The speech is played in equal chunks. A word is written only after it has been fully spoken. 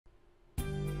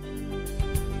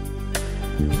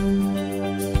Hello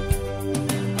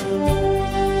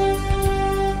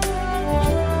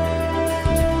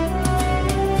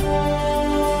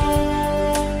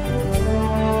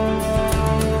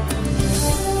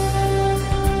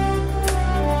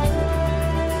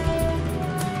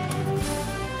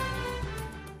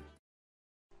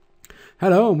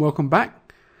and welcome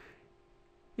back.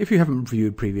 If you haven't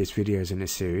viewed previous videos in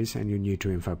this series and you're new to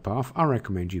InfoPath, I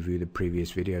recommend you view the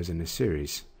previous videos in this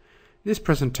series. This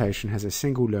presentation has a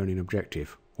single learning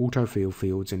objective: autofill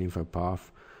fields in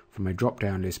InfoPath from a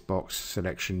drop-down list box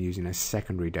selection using a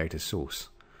secondary data source.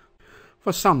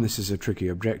 For some, this is a tricky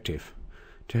objective.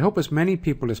 To help as many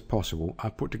people as possible, I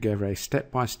put together a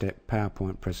step-by-step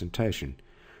PowerPoint presentation.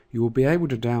 You will be able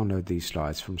to download these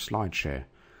slides from SlideShare.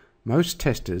 Most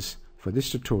testers for this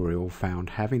tutorial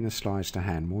found having the slides to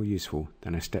hand more useful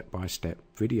than a step-by-step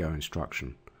video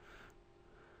instruction.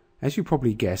 As you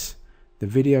probably guess, the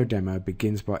video demo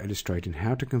begins by illustrating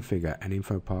how to configure an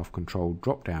InfoPath control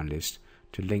drop-down list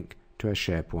to link to a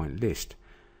SharePoint list.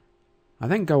 I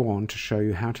then go on to show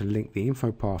you how to link the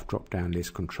InfoPath drop-down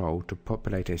list control to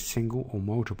populate a single or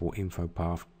multiple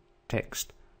InfoPath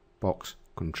text box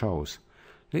controls.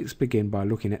 Let's begin by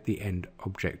looking at the end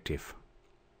objective.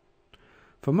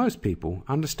 For most people,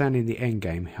 understanding the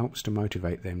endgame helps to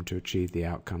motivate them to achieve the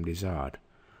outcome desired.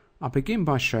 I begin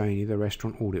by showing you the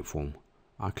restaurant audit form.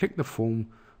 I click the form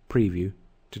preview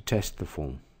to test the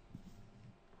form.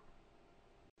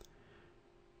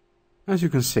 As you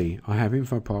can see, I have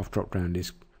InfoPath drop-down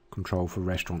list control for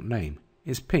restaurant name.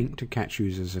 It's pink to catch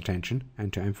users' attention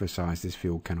and to emphasize this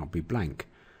field cannot be blank.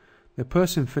 The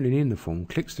person filling in the form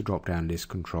clicks the drop-down list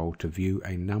control to view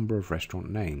a number of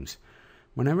restaurant names.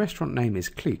 When a restaurant name is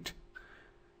clicked,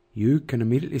 you can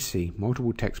immediately see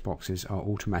multiple text boxes are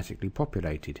automatically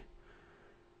populated.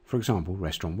 For example,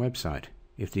 restaurant website.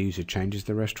 If the user changes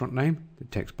the restaurant name, the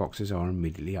text boxes are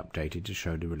immediately updated to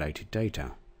show the related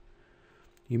data.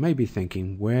 You may be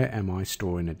thinking, where am I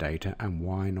storing the data and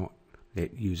why not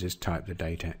let users type the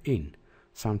data in?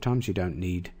 Sometimes you don't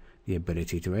need the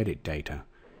ability to edit data.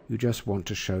 You just want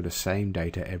to show the same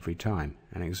data every time.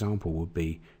 An example would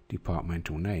be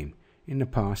departmental name. In the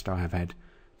past, I have had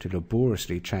to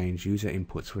laboriously change user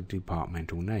inputs for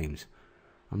departmental names.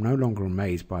 I'm no longer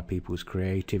amazed by people's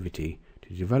creativity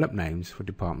to develop names for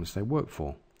departments they work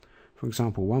for. For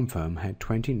example, one firm had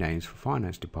 20 names for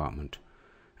finance department.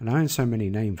 Allowing so many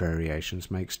name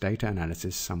variations makes data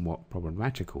analysis somewhat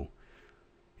problematical.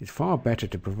 It's far better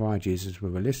to provide users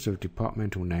with a list of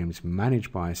departmental names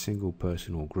managed by a single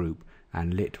person or group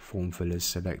and let form fillers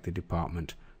select the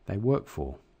department they work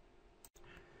for.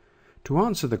 To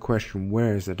answer the question,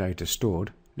 where is the data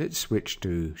stored, let's switch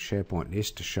to SharePoint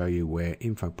list to show you where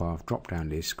InfoPath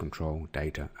drop-down list control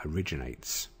data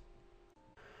originates.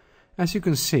 As you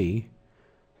can see,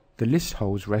 the list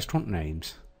holds restaurant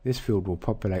names. This field will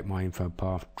populate my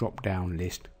InfoPath drop-down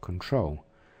list control.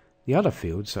 The other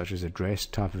fields, such as address,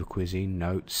 type of cuisine,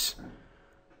 notes,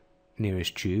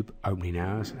 nearest tube, opening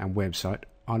hours, and website,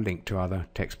 are linked to other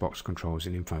text box controls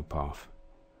in InfoPath.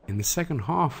 In the second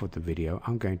half of the video,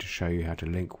 I'm going to show you how to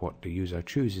link what the user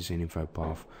chooses in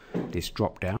InfoPath list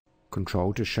drop-down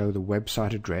control to show the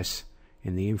website address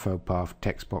in the InfoPath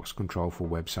text box control for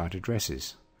website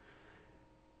addresses.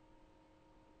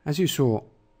 As you saw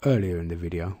earlier in the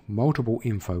video, multiple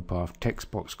InfoPath text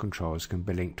box controls can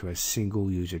be linked to a single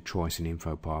user choice in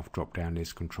InfoPath drop-down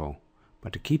list control.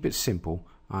 But to keep it simple,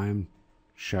 I am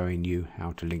showing you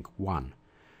how to link one.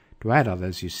 To add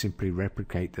others, you simply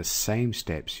replicate the same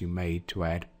steps you made to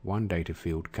add one data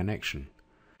field connection.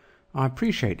 I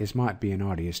appreciate this might be an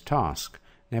arduous task.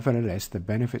 Nevertheless, the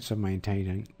benefits of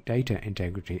maintaining data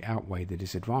integrity outweigh the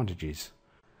disadvantages.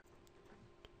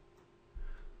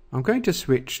 I'm going to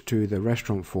switch to the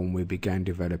restaurant form we began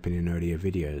developing in earlier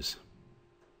videos.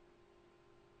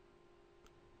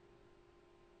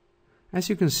 As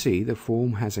you can see, the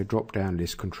form has a drop-down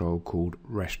list control called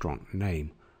restaurant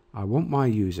name. I want my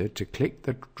user to click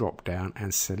the drop-down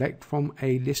and select from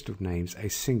a list of names a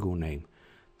single name.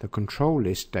 The control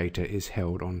list data is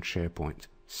held on SharePoint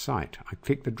site. I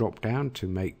click the drop-down to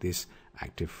make this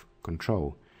active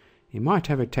control. You might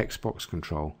have a text box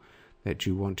control that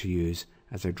you want to use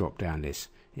as a drop-down list.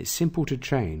 It's simple to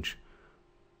change.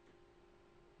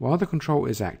 While the control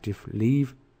is active,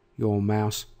 leave your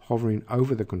mouse hovering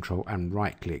over the control and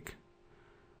right-click.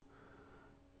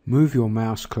 Move your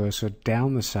mouse cursor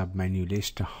down the sub-menu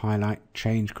list to highlight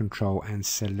Change Control and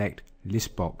select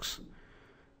List Box.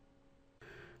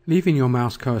 Leaving your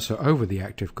mouse cursor over the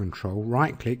active control,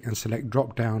 right-click and select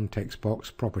drop-down text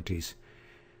box Properties.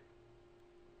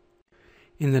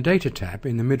 In the Data tab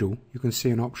in the middle, you can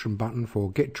see an option button for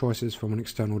Get choices from an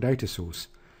external data source.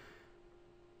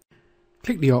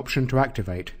 Click the option to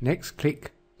activate. Next,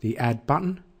 click the Add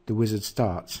button. The wizard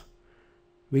starts.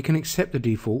 We can accept the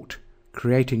default,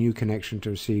 create a new connection to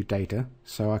receive data,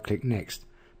 so I click Next.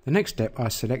 The next step, I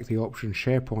select the option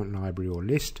SharePoint Library or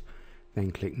List, then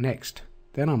click Next.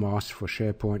 Then I'm asked for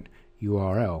SharePoint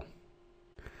URL.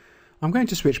 I'm going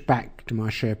to switch back to my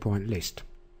SharePoint list.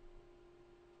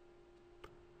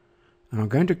 And I'm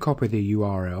going to copy the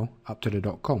URL up to the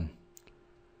 .com.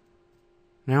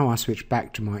 Now I switch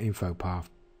back to my InfoPath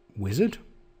wizard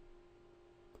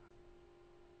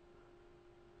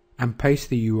and paste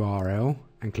the URL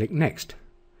and click Next.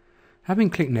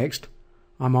 Having clicked Next,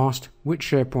 I'm asked which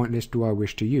SharePoint list do I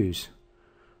wish to use.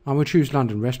 I will choose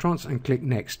London Restaurants and click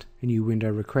Next. A new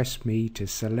window requests me to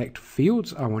select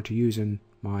fields I want to use in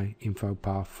my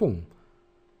InfoPath form.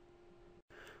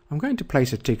 I'm going to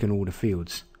place a tick in all the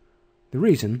fields. The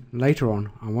reason, later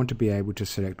on, I want to be able to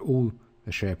select all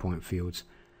the SharePoint fields,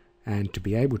 and to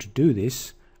be able to do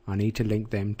this, I need to link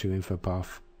them to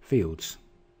InfoPath fields.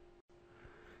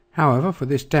 However, for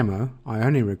this demo, I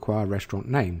only require restaurant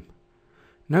name.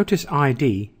 Notice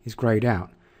ID is greyed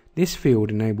out. This field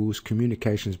enables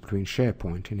communications between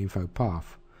SharePoint and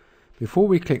InfoPath. Before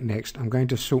we click Next, I'm going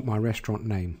to sort my restaurant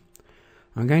name.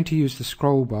 I'm going to use the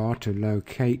scroll bar to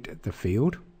locate the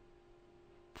field.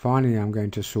 Finally, I'm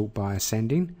going to sort by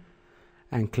ascending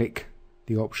and click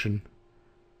the option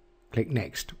Click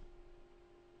Next.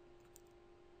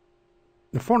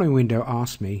 The following window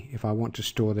asks me if I want to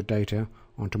store the data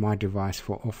onto my device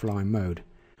for offline mode.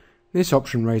 This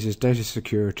option raises data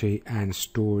security and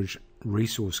storage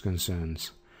resource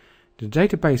concerns. The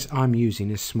database I'm using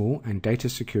is small and data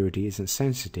security isn't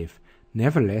sensitive.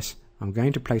 Nevertheless, I'm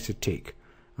going to place a tick.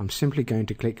 I'm simply going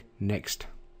to click Next.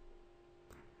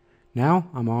 Now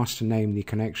I'm asked to name the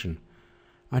connection.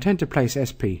 I tend to place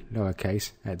SP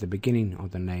lowercase at the beginning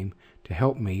of the name to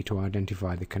help me to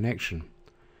identify the connection.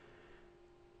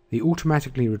 The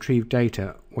automatically retrieved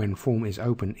data when form is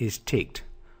open is ticked.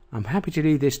 I'm happy to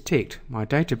leave this ticked. My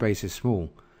database is small.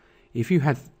 If you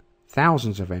had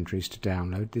thousands of entries to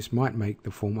download, this might make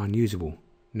the form unusable.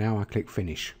 Now I click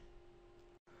Finish.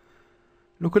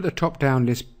 Look at the top-down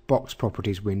list box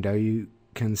properties window. You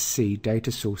can see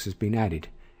data source has been added.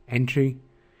 Entry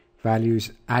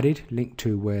values added linked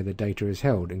to where the data is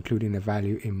held, including the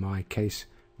value in my case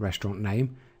restaurant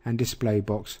name and display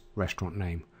box restaurant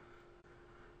name.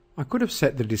 I could have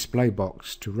set the display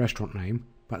box to restaurant name,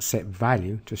 but set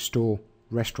value to store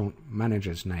restaurant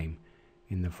manager's name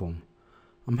in the form.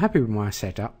 I'm happy with my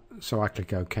setup, so I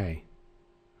click OK.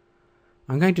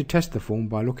 I'm going to test the form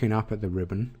by looking up at the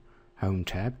ribbon Home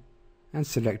tab and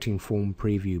selecting Form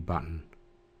Preview button.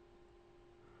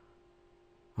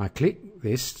 I click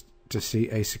this to see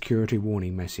a security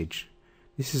warning message.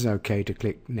 This is OK to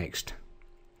click Next.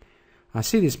 I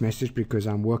see this message because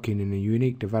I'm working in a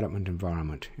unique development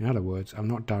environment. In other words, I'm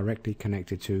not directly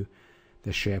connected to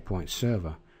the SharePoint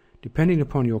server. Depending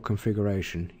upon your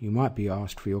configuration, you might be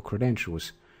asked for your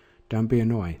credentials. Don't be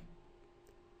annoyed.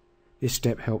 This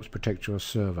step helps protect your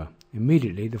server.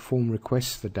 Immediately, the form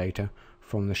requests the data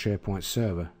from the SharePoint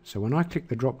server, so when I click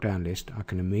the drop-down list, I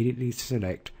can immediately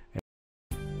select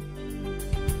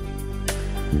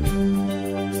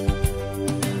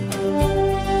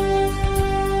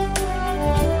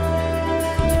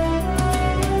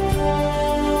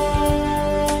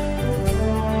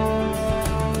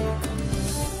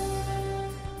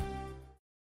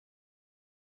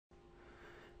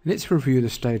Let's review the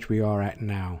stage we are at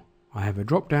now. I have a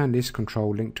drop-down list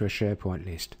control linked to a SharePoint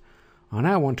list. I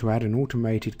now want to add an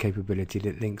automated capability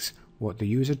that links what the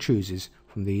user chooses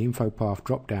from the InfoPath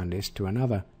drop-down list to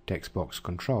another text box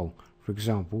control. For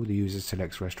example, the user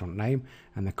selects restaurant name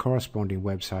and the corresponding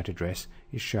website address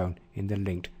is shown in the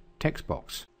linked text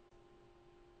box.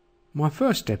 My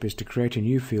first step is to create a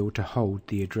new field to hold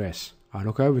the address. I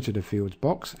look over to the fields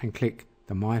box and click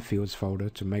the My Fields folder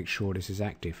to make sure this is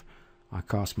active. I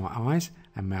cast my eyes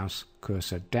and mouse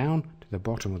cursor down to the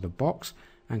bottom of the box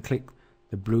and click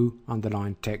the blue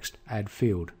underlined text Add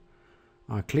Field.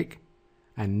 I click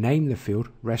and name the field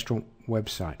Restaurant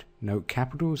Website. Note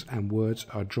capitals and words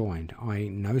are joined, i.e.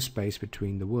 no space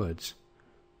between the words.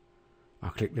 I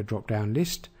click the drop-down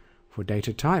list for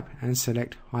data type and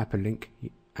select Hyperlink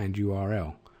and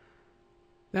URL.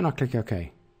 Then I click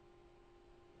OK.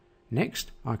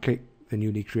 Next, I click the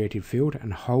newly created field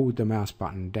and hold the mouse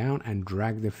button down and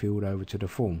drag the field over to the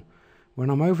form. When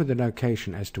I'm over the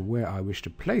location as to where I wish to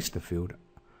place the field,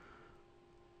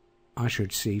 I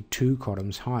should see two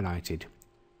columns highlighted.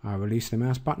 I release the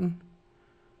mouse button.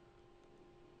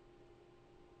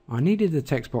 I needed the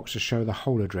text box to show the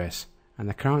whole address, and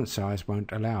the current size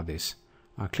won't allow this.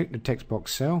 I click the text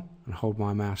box cell and hold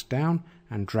my mouse down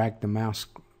and drag the mouse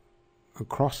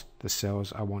across the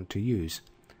cells I want to use.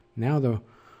 Now the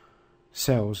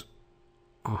cells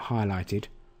are highlighted,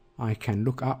 I can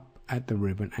look up at the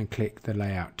ribbon and click the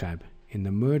Layout tab. In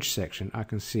the Merge section I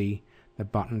can see the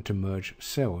button to merge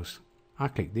cells. I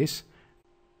click this.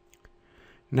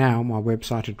 Now my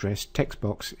website address text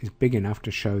box is big enough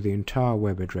to show the entire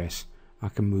web address. I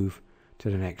can move to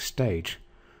the next stage.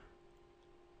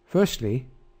 Firstly,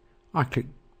 I click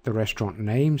the restaurant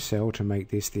name cell to make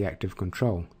this the active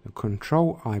control. The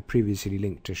control I previously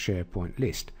linked to SharePoint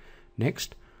list.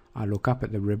 Next, I look up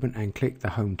at the ribbon and click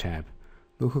the Home tab.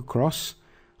 Look across,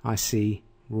 I see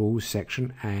Rules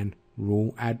section and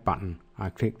Rule Add button. I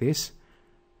click this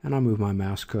and I move my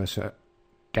mouse cursor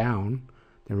down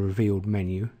the revealed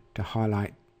menu to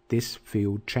highlight this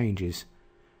field changes.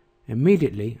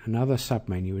 Immediately another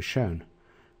submenu is shown.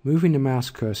 Moving the mouse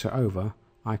cursor over,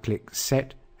 I click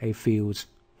Set a Field's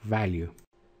Value.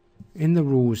 In the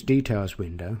Rules Details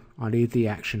window, I leave the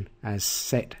action as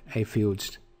Set a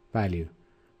Field's Value.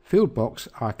 Field box,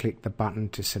 I click the button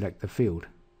to select the field.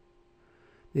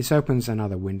 This opens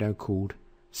another window called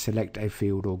Select a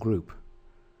Field or Group.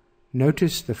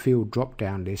 Notice the field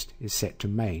drop-down list is set to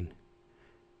Main.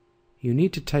 You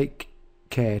need to take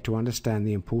care to understand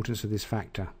the importance of this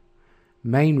factor.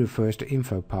 Main refers to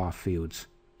InfoPath fields.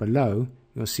 Below,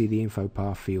 you'll see the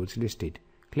InfoPath fields listed.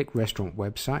 Click Restaurant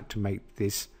Website to make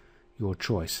this your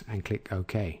choice and click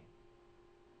OK.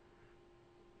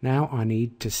 Now I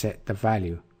need to set the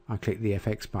value. I click the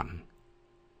FX button.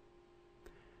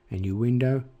 A new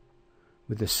window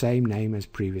with the same name as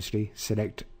previously,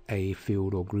 Select a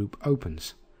Field or Group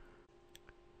opens.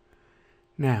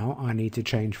 Now I need to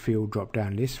change field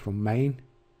drop-down list from main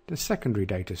to secondary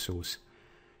data source.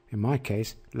 In my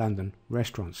case, London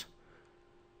Restaurants.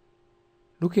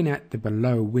 Looking at the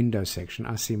below window section,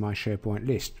 I see my SharePoint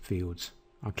list fields.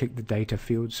 I click the Data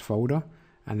Fields folder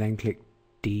and then click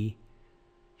D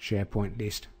SharePoint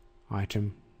list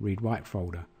item read write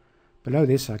folder. Below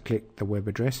this I click the web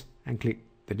address and click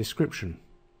the description.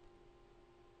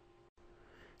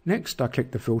 Next I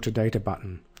click the Filter Data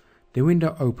button. The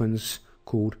window opens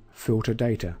called Filter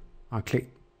Data. I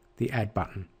click the Add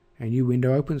button. A new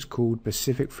window opens called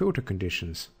Specific Filter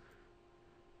Conditions.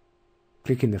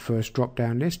 Clicking the first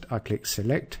drop-down list, I click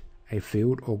Select a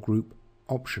Field or Group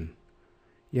option.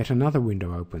 Yet another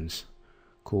window opens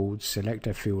called Select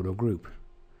a Field or Group.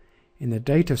 In the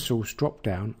Data Source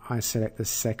drop-down, I select the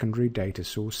secondary data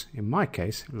source, in my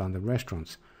case, London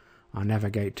Restaurants. I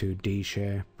navigate to D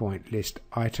SharePoint List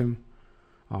Item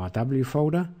RW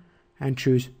folder and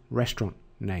choose Restaurant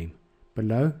Name.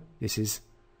 Below, this is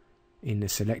in the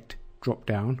Select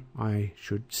drop-down, I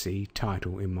should see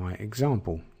Title in my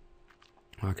example.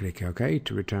 I click OK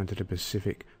to return to the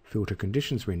Specific Filter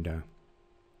Conditions window.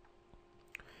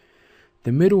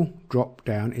 The middle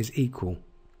drop-down is equal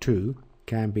to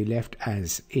can be left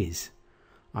as is.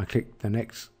 I click the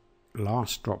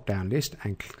last drop-down list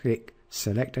and click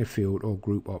Select a Field or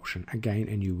Group option. Again,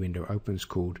 a new window opens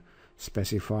called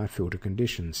Specify Filter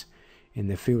Conditions. In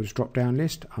the Fields drop-down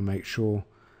list, I make sure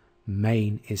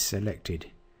Main is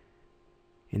selected.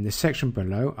 In the section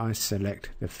below, I select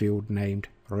the field named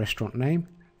Restaurant Name,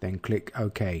 then click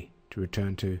OK to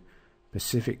return to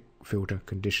Specific Filter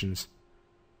Conditions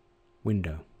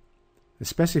window. The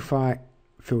Specify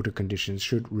Filter Conditions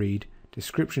should read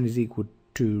Description is equal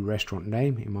to Restaurant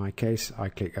Name. In my case, I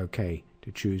click OK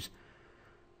to choose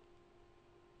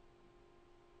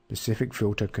Specific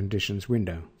Filter Conditions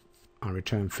window. I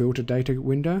return Filter Data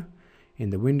window.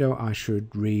 In the window I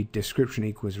should read Description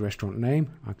equals Restaurant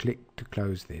Name. I click to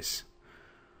close this.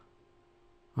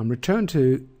 I'm returned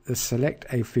to the Select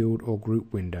a Field or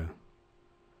Group window.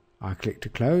 I click to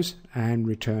close and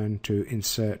return to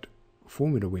Insert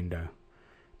Formula window.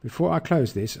 Before I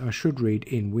close this, I should read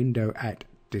in window at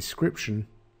Description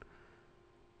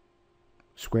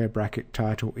square bracket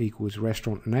title equals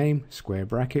Restaurant Name square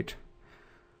bracket.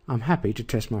 I'm happy to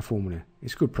test my formula.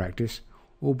 It's good practice.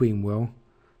 All being well,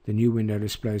 the new window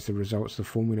displays the results. The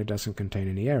formula doesn't contain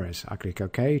any errors. I click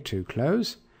OK to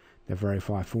close the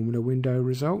Verify Formula window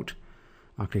result.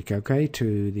 I click OK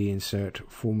to the Insert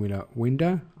Formula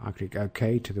window. I click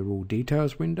OK to the Rule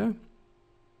Details window.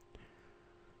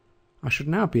 I should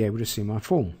now be able to see my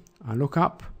form. I look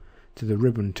up to the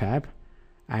Ribbon tab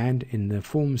and in the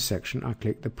Forms section I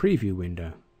click the Preview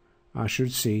window. I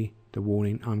should see the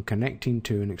warning I'm connecting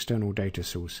to an external data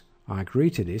source. I agree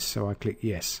to this, so I click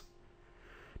Yes.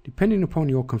 Depending upon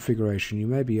your configuration, you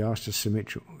may be asked to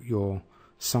submit your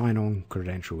sign-on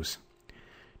credentials.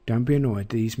 Don't be annoyed,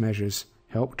 these measures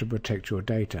help to protect your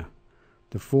data.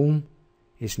 The form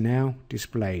is now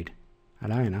displayed,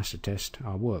 allowing us to test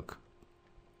our work.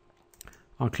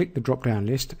 I'll click the drop-down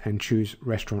list and choose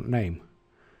restaurant name.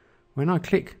 When I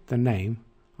click the name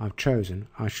I've chosen,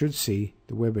 I should see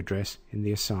the web address in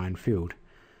the assigned field.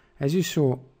 As you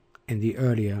saw in the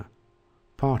earlier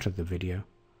part of the video,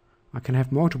 I can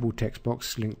have multiple text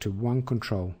boxes linked to one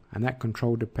control, and that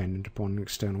control dependent upon an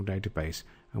external database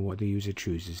and what the user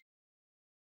chooses.